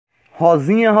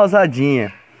rosinha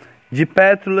rosadinha, de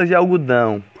pétalas de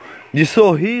algodão, de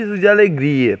sorriso de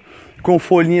alegria, com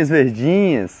folhinhas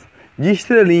verdinhas, de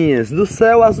estrelinhas, do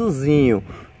céu azulzinho,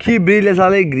 que brilha as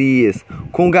alegrias,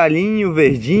 com galinho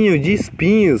verdinho de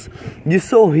espinhos, de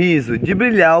sorriso, de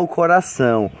brilhar o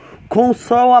coração, com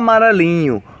sol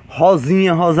amarelinho,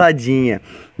 rosinha rosadinha,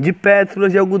 de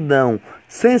pétalas de algodão,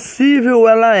 sensível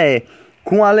ela é,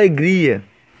 com alegria,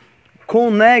 com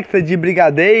néctar de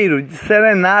brigadeiro, de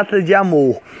serenata de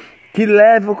amor, que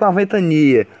leva com a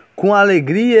ventania, com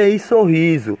alegria e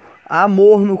sorriso,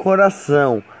 amor no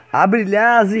coração, a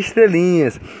brilhar as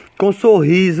estrelinhas, com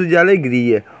sorriso de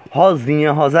alegria,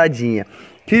 rosinha rosadinha,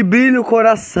 que brilha o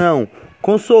coração,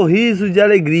 com sorriso de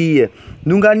alegria,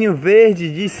 num galinho verde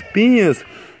de espinhos,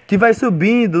 que vai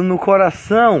subindo no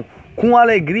coração, com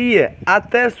alegria,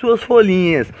 até suas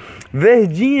folhinhas,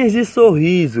 verdinhas de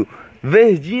sorriso,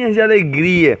 verdinhas de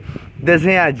alegria,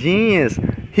 desenhadinhas,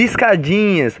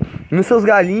 riscadinhas, nos seus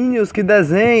galinhos que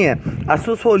desenha as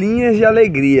suas folhinhas de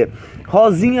alegria,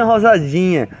 rosinha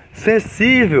rosadinha,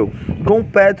 sensível, com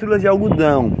pétalas de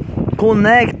algodão, com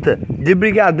néctar de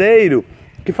brigadeiro,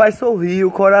 que faz sorrir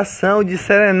o coração, de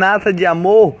serenata de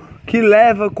amor, que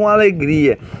leva com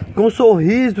alegria, com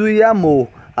sorriso e amor,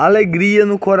 alegria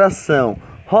no coração,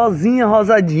 rosinha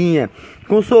rosadinha,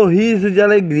 com sorriso de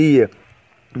alegria,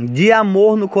 de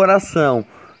amor no coração,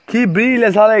 que brilha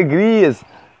as alegrias,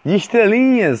 de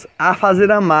estrelinhas a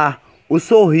fazer amar o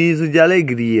sorriso de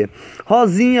alegria,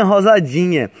 rosinha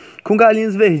rosadinha, com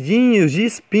galinhos verdinhos de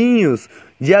espinhos,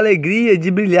 de alegria de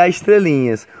brilhar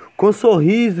estrelinhas, com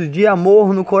sorriso de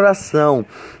amor no coração,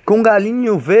 com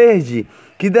galinho verde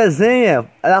que desenha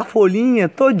a folhinha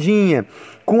todinha,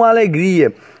 com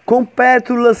alegria, com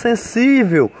pétala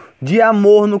sensível de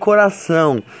amor no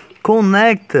coração, com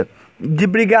néctar de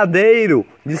brigadeiro,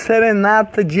 de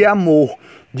serenata de amor,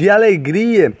 de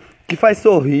alegria que faz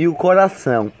sorrir o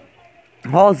coração,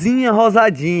 rosinha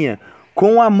rosadinha,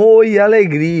 com amor e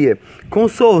alegria, com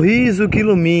sorriso que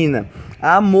ilumina,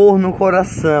 amor no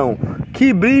coração,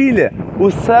 que brilha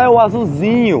o céu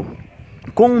azulzinho,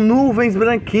 com nuvens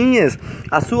branquinhas,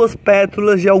 as suas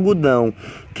pétalas de algodão,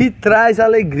 que traz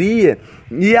alegria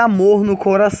e amor no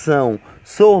coração,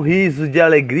 sorriso de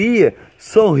alegria,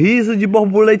 sorriso de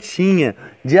borboletinha,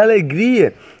 de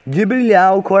alegria, de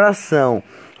brilhar o coração,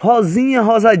 rosinha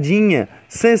rosadinha,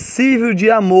 sensível de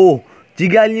amor, de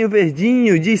galinho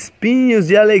verdinho, de espinhos,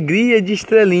 de alegria, de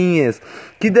estrelinhas,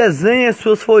 que desenha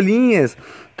suas folhinhas,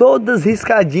 todas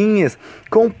riscadinhas,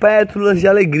 com pétalas de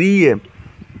alegria,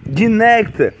 de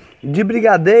néctar, de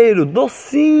brigadeiro,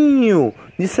 docinho,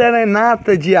 de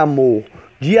serenata de amor,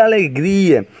 de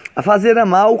alegria, a fazer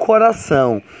amar o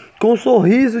coração, com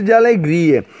sorriso de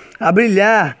alegria, a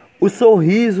brilhar o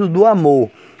sorriso do amor.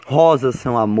 Rosas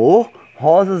são amor,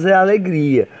 rosas é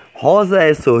alegria, rosa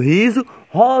é sorriso,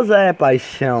 rosa é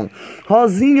paixão,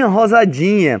 rosinha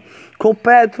rosadinha, com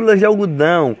pétalas de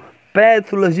algodão,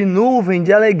 pétalas de nuvem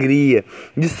de alegria,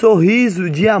 de sorriso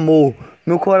de amor,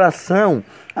 no coração,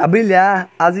 a brilhar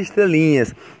as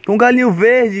estrelinhas, com galinho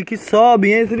verde que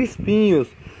sobe entre espinhos,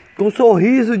 com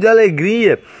sorriso de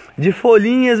alegria, de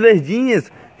folhinhas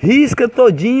verdinhas, risca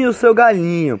todinho o seu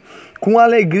galinho, com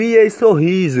alegria e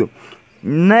sorriso,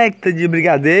 néctar de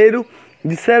brigadeiro,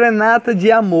 de serenata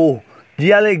de amor,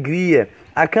 de alegria,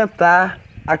 a cantar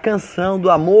a canção do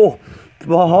amor.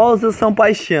 Rosas são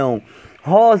paixão,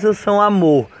 rosas são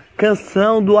amor,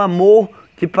 canção do amor,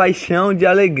 de paixão, de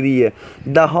alegria,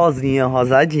 da rosinha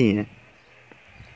rosadinha.